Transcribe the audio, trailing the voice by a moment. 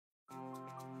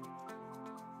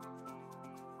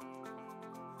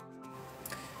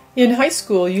In high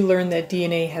school, you learn that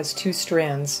DNA has two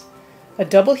strands, a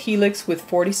double helix with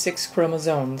 46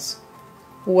 chromosomes.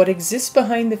 What exists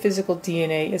behind the physical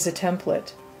DNA is a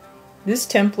template. This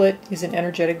template is an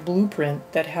energetic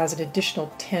blueprint that has an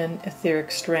additional 10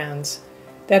 etheric strands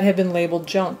that have been labeled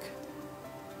junk.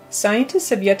 Scientists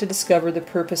have yet to discover the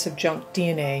purpose of junk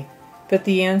DNA, but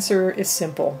the answer is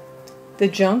simple. The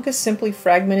junk is simply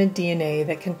fragmented DNA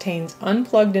that contains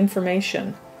unplugged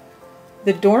information.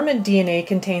 The dormant DNA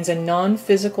contains a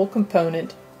non-physical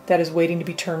component that is waiting to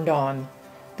be turned on.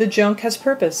 The junk has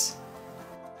purpose.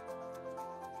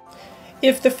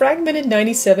 If the fragmented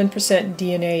 97%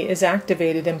 DNA is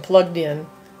activated and plugged in,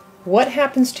 what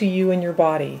happens to you and your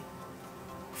body?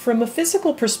 From a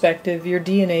physical perspective, your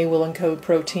DNA will encode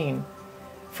protein.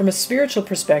 From a spiritual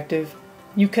perspective,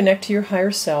 you connect to your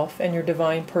higher self and your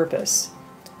divine purpose.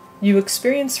 You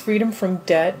experience freedom from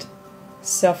debt,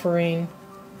 suffering,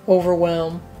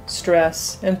 overwhelm,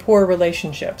 stress, and poor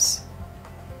relationships.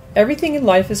 Everything in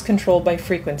life is controlled by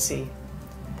frequency.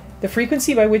 The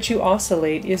frequency by which you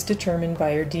oscillate is determined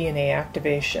by your DNA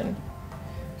activation.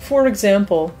 For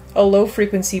example, a low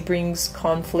frequency brings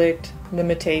conflict,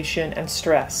 limitation, and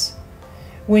stress.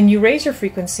 When you raise your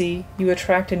frequency, you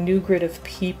attract a new grid of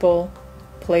people,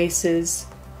 places,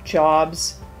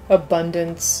 jobs,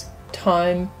 abundance,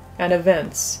 time, and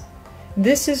events.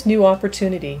 This is new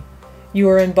opportunity. You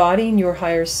are embodying your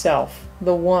higher self,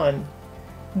 the One.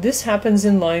 This happens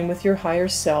in line with your higher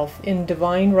self in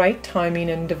divine right timing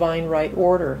and divine right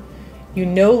order. You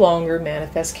no longer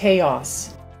manifest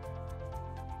chaos.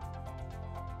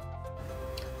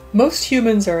 Most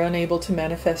humans are unable to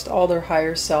manifest all their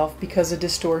higher self because of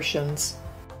distortions.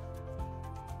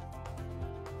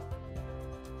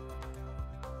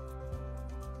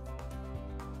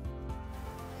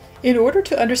 In order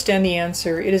to understand the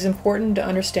answer, it is important to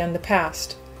understand the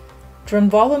past.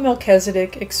 Drunvala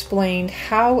Melchizedek explained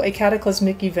how a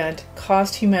cataclysmic event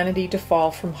caused humanity to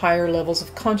fall from higher levels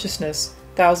of consciousness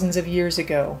thousands of years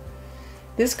ago.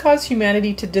 This caused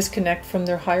humanity to disconnect from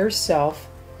their higher self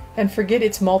and forget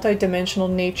its multidimensional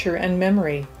nature and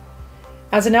memory.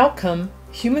 As an outcome,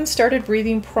 humans started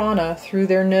breathing prana through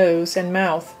their nose and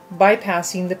mouth,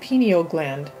 bypassing the pineal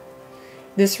gland.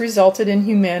 This resulted in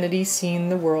humanity seeing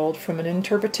the world from an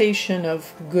interpretation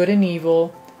of good and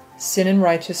evil, sin and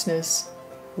righteousness,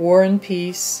 war and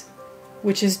peace,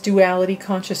 which is duality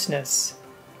consciousness.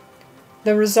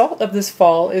 The result of this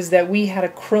fall is that we had a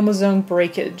chromosome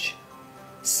breakage,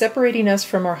 separating us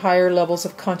from our higher levels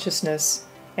of consciousness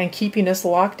and keeping us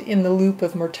locked in the loop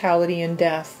of mortality and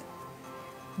death.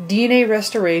 DNA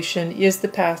restoration is the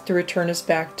path to return us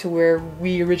back to where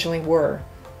we originally were.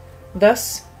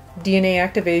 Thus, DNA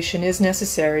activation is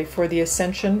necessary for the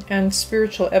ascension and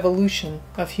spiritual evolution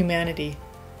of humanity.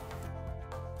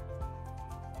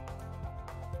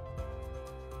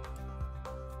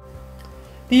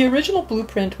 The original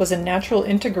blueprint was a natural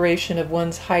integration of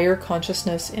one's higher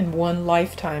consciousness in one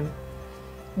lifetime.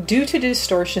 Due to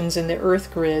distortions in the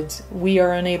earth grids, we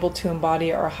are unable to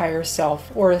embody our higher self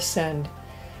or ascend,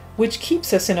 which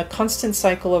keeps us in a constant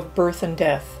cycle of birth and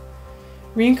death.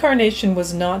 Reincarnation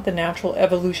was not the natural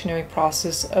evolutionary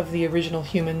process of the original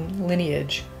human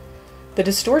lineage. The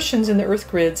distortions in the earth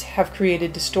grids have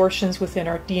created distortions within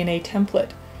our DNA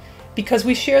template because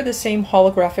we share the same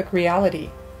holographic reality.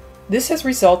 This has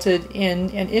resulted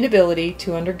in an inability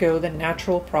to undergo the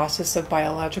natural process of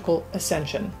biological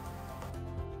ascension.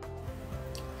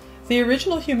 The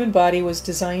original human body was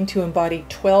designed to embody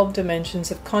 12 dimensions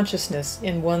of consciousness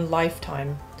in one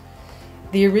lifetime.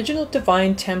 The original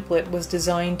divine template was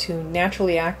designed to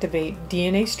naturally activate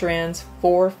DNA strands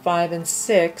 4, 5, and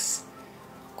 6,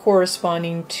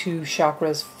 corresponding to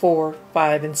chakras 4,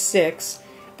 5, and 6,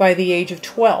 by the age of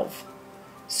 12.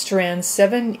 Strands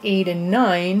 7, 8, and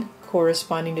 9,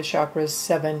 corresponding to chakras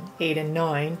 7, 8, and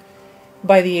 9,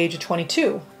 by the age of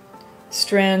 22.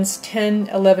 Strands 10,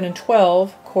 11, and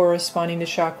 12, corresponding to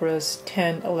chakras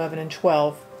 10, 11, and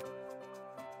 12,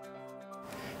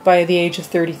 by the age of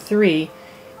 33.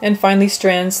 And finally,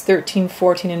 strands 13,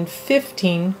 14, and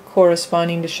 15,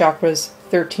 corresponding to chakras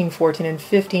 13, 14, and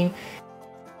 15,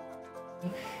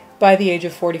 by the age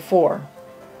of 44.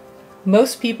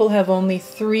 Most people have only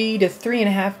 3 to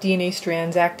 3.5 DNA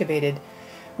strands activated,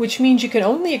 which means you can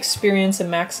only experience a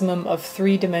maximum of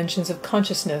 3 dimensions of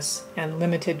consciousness and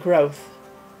limited growth.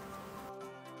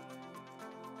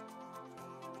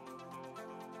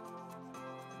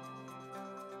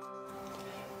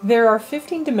 There are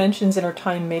 15 dimensions in our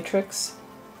time matrix.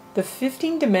 The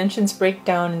 15 dimensions break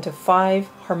down into 5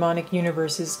 harmonic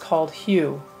universes called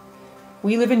Hue.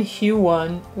 We live in Hue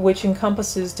 1, which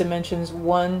encompasses dimensions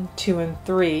 1, 2, and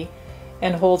 3,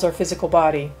 and holds our physical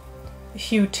body.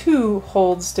 Hue 2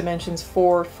 holds dimensions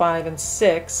 4, 5, and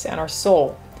 6 and our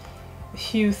soul.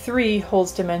 Hue 3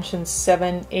 holds dimensions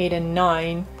 7, 8, and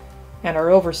 9 and our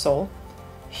oversoul.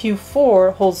 Hue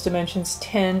 4 holds dimensions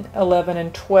 10, 11,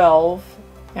 and 12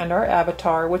 and our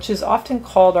avatar, which is often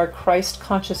called our Christ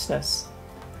consciousness.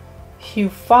 Hue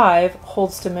 5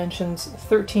 holds dimensions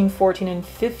 13, 14, and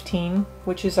 15,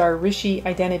 which is our Rishi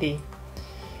identity.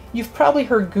 You've probably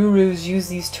heard gurus use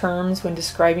these terms when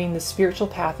describing the spiritual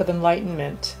path of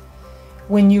enlightenment.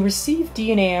 When you receive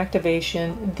DNA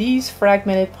activation, these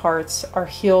fragmented parts are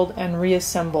healed and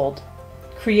reassembled,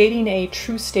 creating a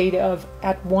true state of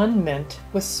at-one-ment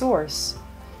with Source.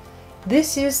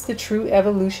 This is the true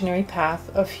evolutionary path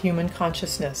of human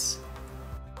consciousness.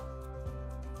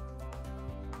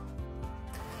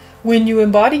 When you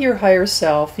embody your higher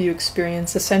self, you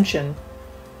experience ascension.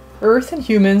 Earth and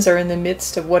humans are in the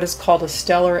midst of what is called a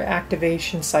stellar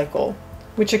activation cycle,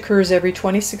 which occurs every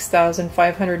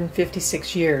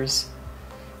 26,556 years.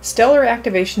 Stellar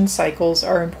activation cycles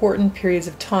are important periods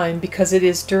of time because it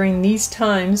is during these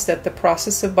times that the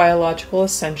process of biological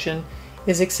ascension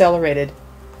is accelerated.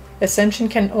 Ascension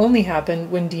can only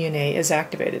happen when DNA is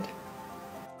activated.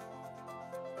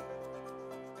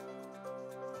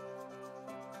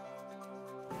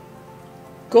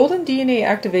 Golden DNA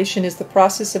activation is the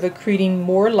process of accreting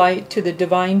more light to the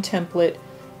divine template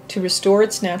to restore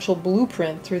its natural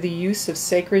blueprint through the use of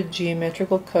sacred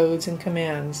geometrical codes and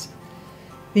commands.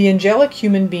 The angelic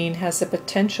human being has the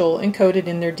potential encoded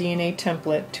in their DNA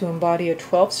template to embody a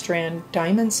 12-strand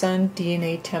Diamond Sun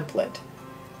DNA template.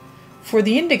 For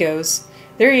the indigos,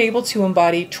 they're able to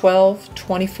embody 12,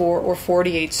 24, or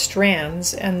 48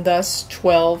 strands, and thus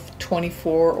 12,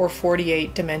 24, or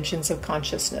 48 dimensions of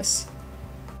consciousness.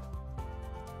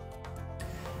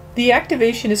 The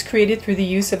activation is created through the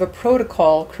use of a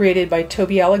protocol created by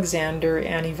Toby Alexander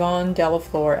and Yvonne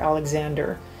Delafleur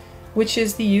Alexander, which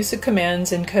is the use of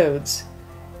commands and codes.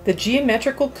 The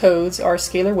geometrical codes are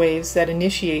scalar waves that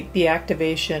initiate the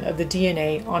activation of the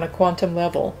DNA on a quantum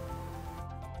level.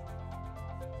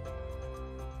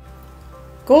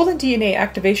 Golden DNA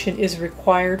activation is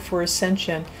required for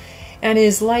ascension and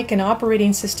is like an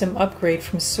operating system upgrade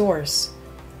from Source.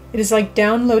 It is like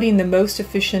downloading the most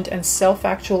efficient and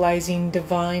self-actualizing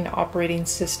divine operating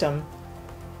system.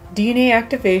 DNA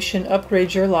activation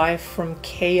upgrades your life from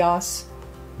chaos,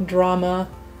 drama,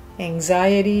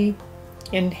 anxiety,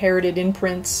 inherited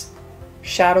imprints,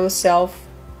 shadow self,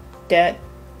 debt,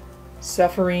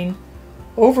 suffering,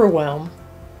 overwhelm,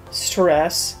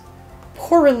 stress,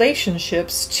 poor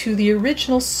relationships to the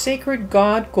original sacred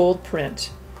God gold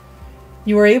print.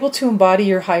 You are able to embody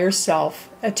your higher self,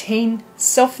 attain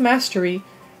self-mastery,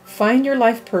 find your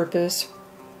life purpose,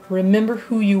 remember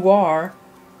who you are,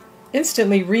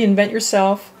 instantly reinvent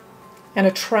yourself, and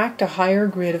attract a higher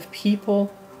grid of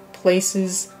people,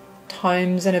 places,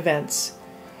 times, and events.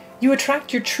 You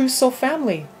attract your true soul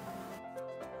family.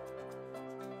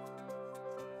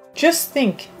 Just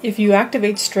think, if you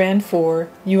activate Strand 4,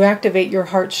 you activate your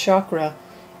heart chakra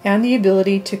and the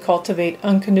ability to cultivate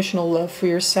unconditional love for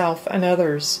yourself and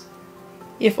others.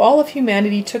 If all of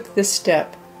humanity took this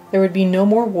step, there would be no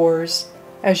more wars,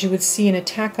 as you would see an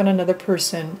attack on another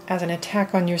person as an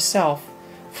attack on yourself,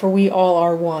 for we all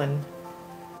are one.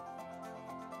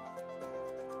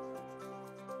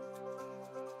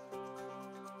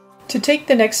 To take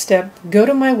the next step, go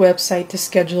to my website to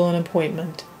schedule an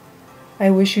appointment.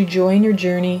 I wish you joy in your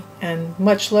journey and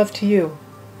much love to you.